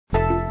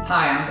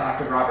Hi, I'm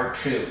Dr. Robert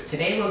True.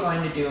 Today we're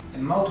going to do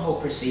multiple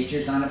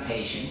procedures on a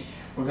patient.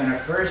 We're going to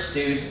first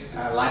do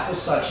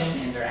liposuction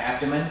in their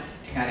abdomen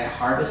to kind of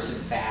harvest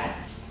some fat.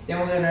 Then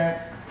we're going to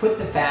put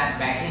the fat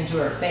back into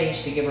her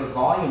face to give her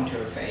volume to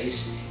her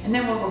face. And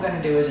then what we're going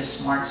to do is a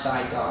smart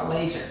side dot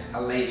laser,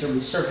 a laser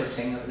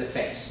resurfacing of the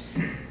face.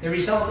 The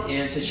result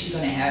is that she's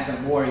going to have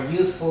a more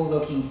youthful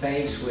looking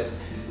face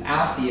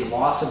without the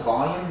loss of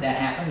volume that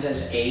happens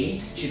as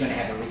age. She's going to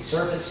have a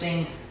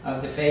resurfacing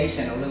of the face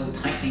and a little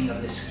tightening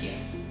of the skin.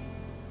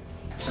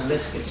 So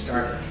let's get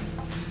started.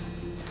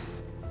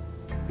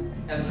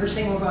 Now the first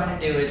thing we're going to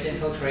do is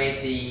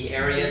infiltrate the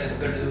area that we're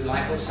going to do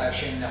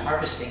liposuction, the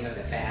harvesting of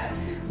the fat,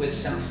 with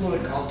some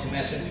fluid called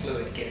tumescent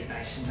fluid to get it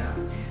nice and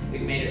numb.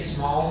 We've made a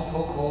small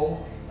poke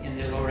hole in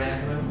the lower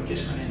abdomen. We're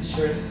just going to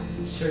insert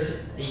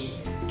the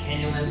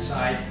cannula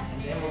inside,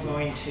 and then we're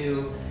going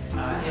to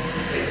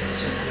infiltrate it with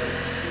some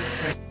fluid.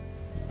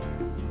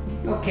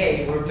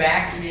 Okay, we're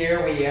back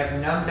here. We have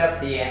numbed up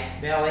the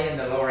belly and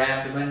the lower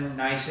abdomen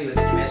nicely with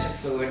the tumescent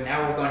fluid.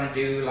 Now we're going to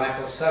do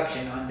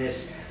liposuction on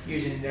this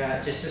using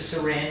just a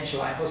syringe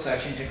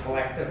liposuction to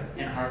collect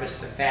and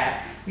harvest the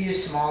fat. We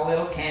use small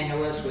little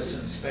cannulas with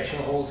some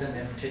special holes in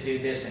them to do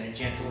this in a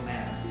gentle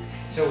manner.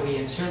 So we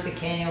insert the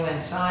cannula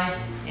inside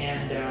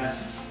and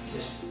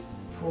just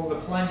pull the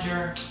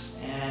plunger,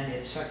 and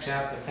it sucks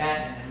out the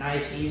fat in a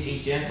nice,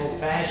 easy, gentle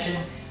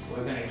fashion.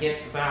 We're going to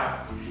get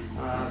about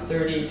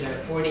 30 to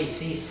 40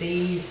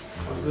 cc's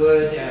of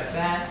good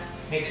fat,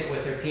 mix it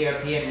with our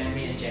PRP, and then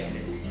re-inject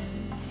it.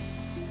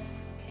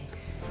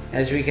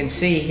 As we can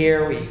see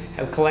here, we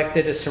have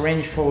collected a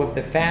syringe full of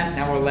the fat.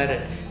 Now we'll let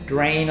it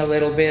drain a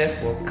little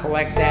bit. We'll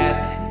collect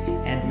that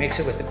and mix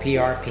it with the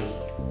PRP.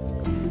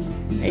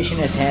 The patient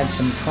has had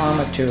some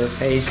trauma to her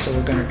face, so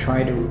we're going to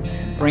try to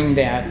bring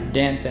that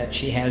dent that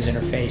she has in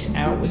her face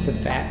out with the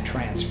fat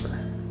transfer.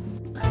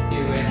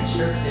 To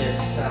insert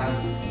this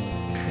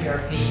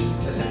PRP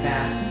with the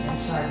fat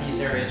inside these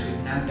areas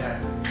we've numbed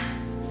up.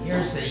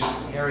 Here's the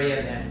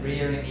area that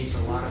really needs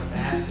a lot of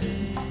fat.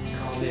 We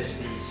call this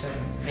the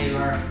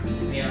malar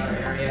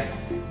area.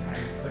 I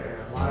put a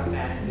lot of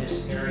fat in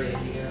this area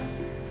here.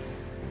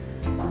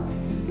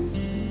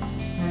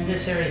 And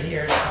this area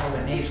here is called the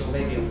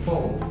nasolabial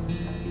fold.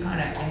 Kind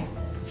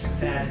of some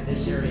fat in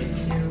this area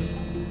too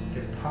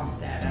to pump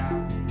that out.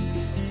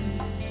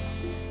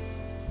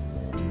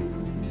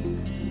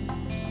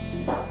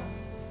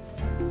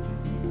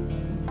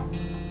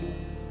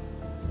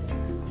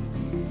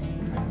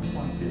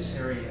 This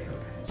area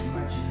as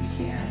much as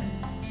we can.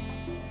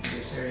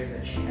 This area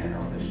that she had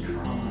all this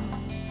trauma.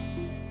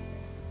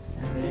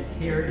 And then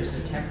here is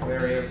the temple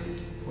area,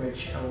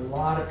 which a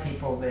lot of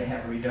people, they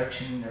have a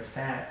reduction in their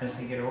fat as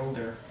they get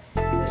older.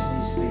 This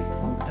needs to be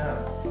pumped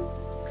up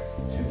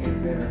to get a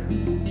better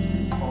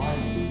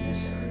volume in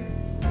this area.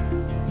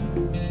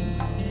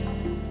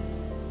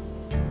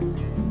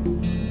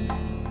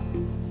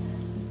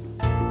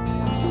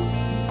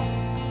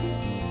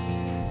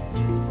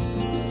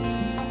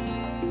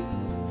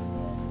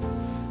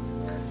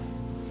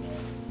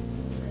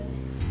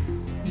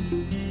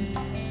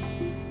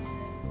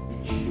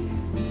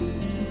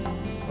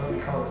 What we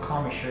call the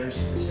commissures,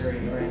 this area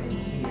right in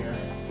here.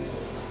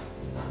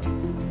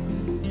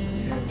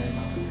 Fill them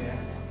up a bit.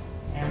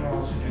 And we'll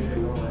also do the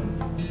lower lip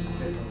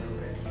a little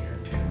bit here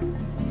too.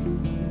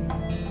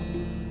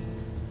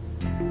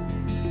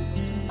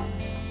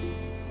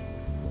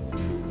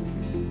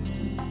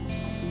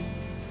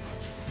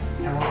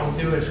 And what we'll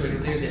do is we'll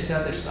do this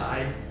other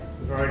side.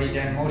 We've already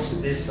done most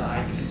of this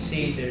side. You can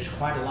see there's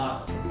quite a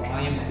lot of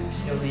volume that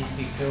still needs to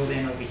be filled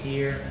in over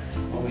here.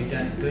 Well, we've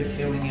done good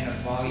filling in of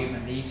volume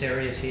in these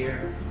areas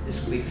here. This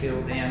will be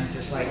filled in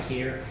just like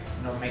here,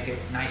 and it'll make it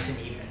nice and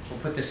even. We'll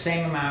put the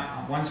same amount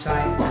on one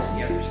side as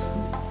the other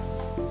side.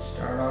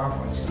 Start off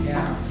once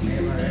again,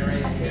 malar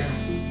area here.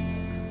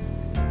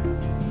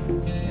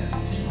 Yeah,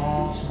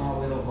 small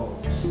little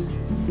holes.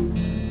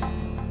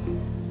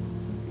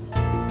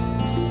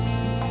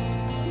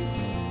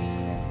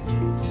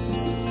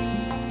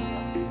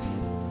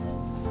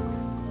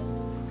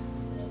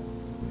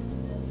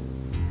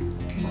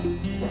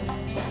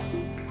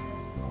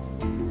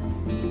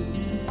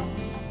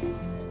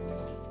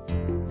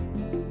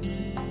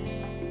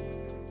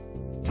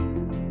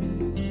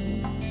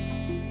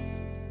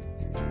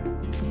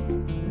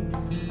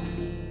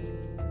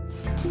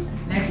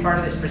 Next part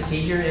of this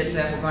procedure is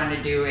that we're going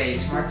to do a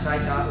smart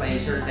side dot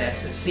laser.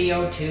 That's a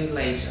CO2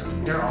 laser.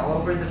 They're all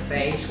over the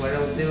face. What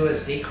it'll do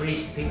is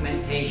decrease the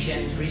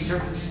pigmentations,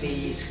 resurface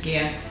the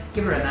skin,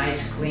 give her a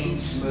nice, clean,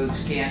 smooth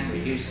skin,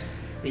 reduce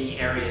the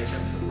areas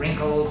of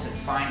wrinkles and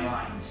fine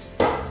lines.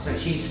 So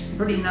she's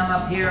pretty numb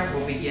up here.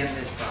 We'll begin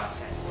this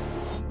process.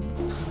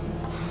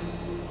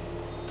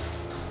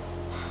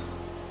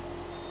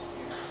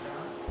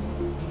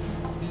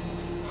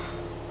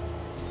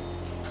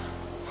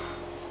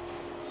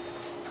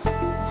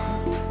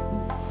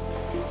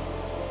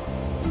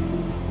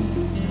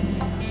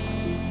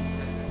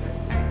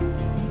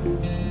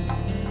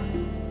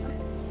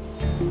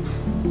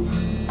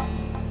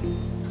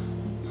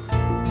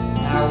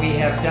 we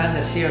have I've done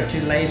the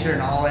CO2 laser in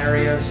all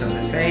areas of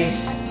the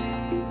face,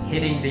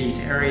 hitting these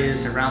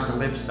areas around the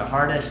lips the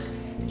hardest.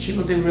 She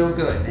will do real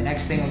good. The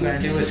next thing we're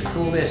going to do is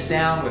cool this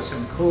down with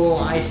some cool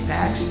ice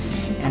packs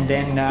and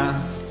then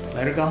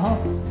let her go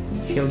home.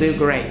 She'll do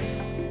great.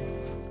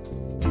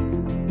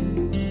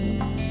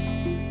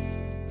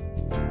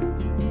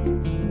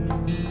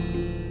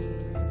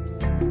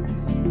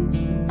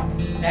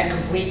 That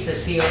completes the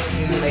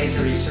CO2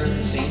 laser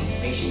resurfacing.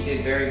 The patient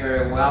did very,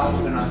 very well.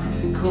 We're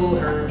going to cool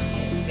her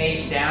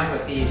face down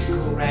with these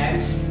cool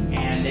rags,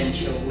 and then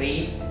she'll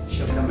leave.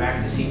 She'll come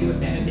back to see me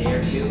within a day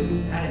or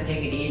two. Kind of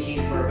take it easy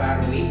for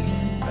about a week,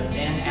 but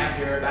then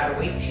after about a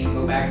week, she can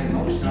go back to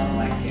most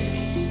normal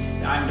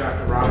activities. I'm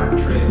Dr. Robert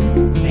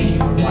Tribb. Thank you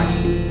for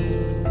watching.